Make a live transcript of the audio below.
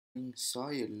In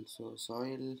soil, so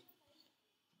soil,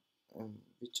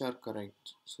 which are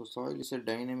correct. So soil is a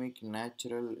dynamic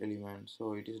natural element.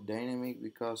 So it is dynamic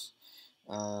because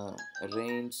uh,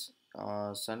 rains,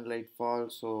 sunlight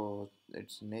falls, so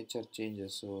its nature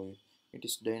changes. So it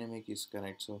is dynamic is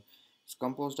correct. So it's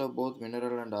composed of both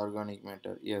mineral and organic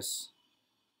matter. Yes,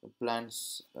 the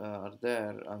plants are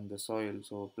there on the soil,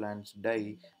 so plants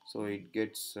die, so it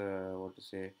gets what to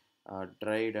say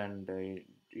dried and it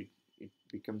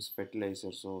becomes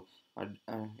fertilizer. So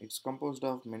it's composed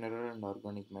of mineral and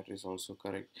organic matter is also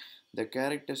correct. The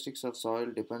characteristics of soil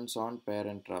depends on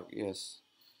parent rock. Yes,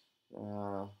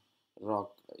 uh,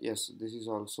 rock. Yes, this is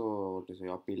also what to say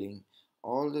appealing.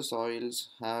 All the soils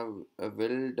have a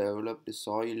well developed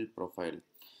soil profile.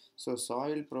 So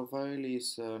soil profile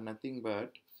is nothing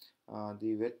but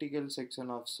the vertical section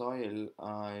of soil.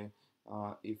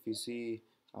 If we see,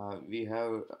 we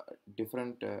have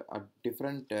different at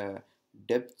different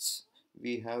depths.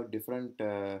 We have different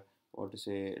what to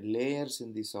say layers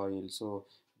in the soil. So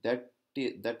that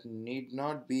need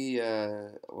not be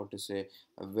what to say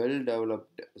a well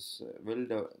developed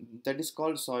that is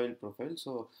called soil profile.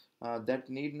 So that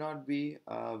need not be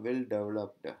well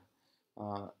developed.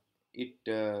 Uh,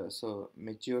 it so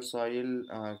mature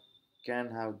soil can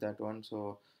have that one.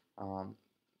 So um,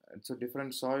 so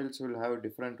different soils will have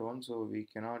different ones. So we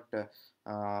cannot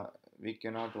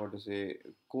what to say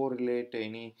correlate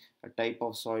any type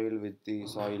of soil with the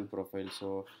soil profile.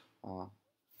 So uh,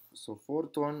 so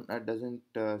fourth one doesn't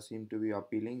seem to be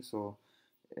appealing. So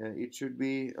it should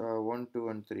be 1, 2,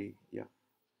 and 3. Yeah.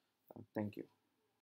 Thank you.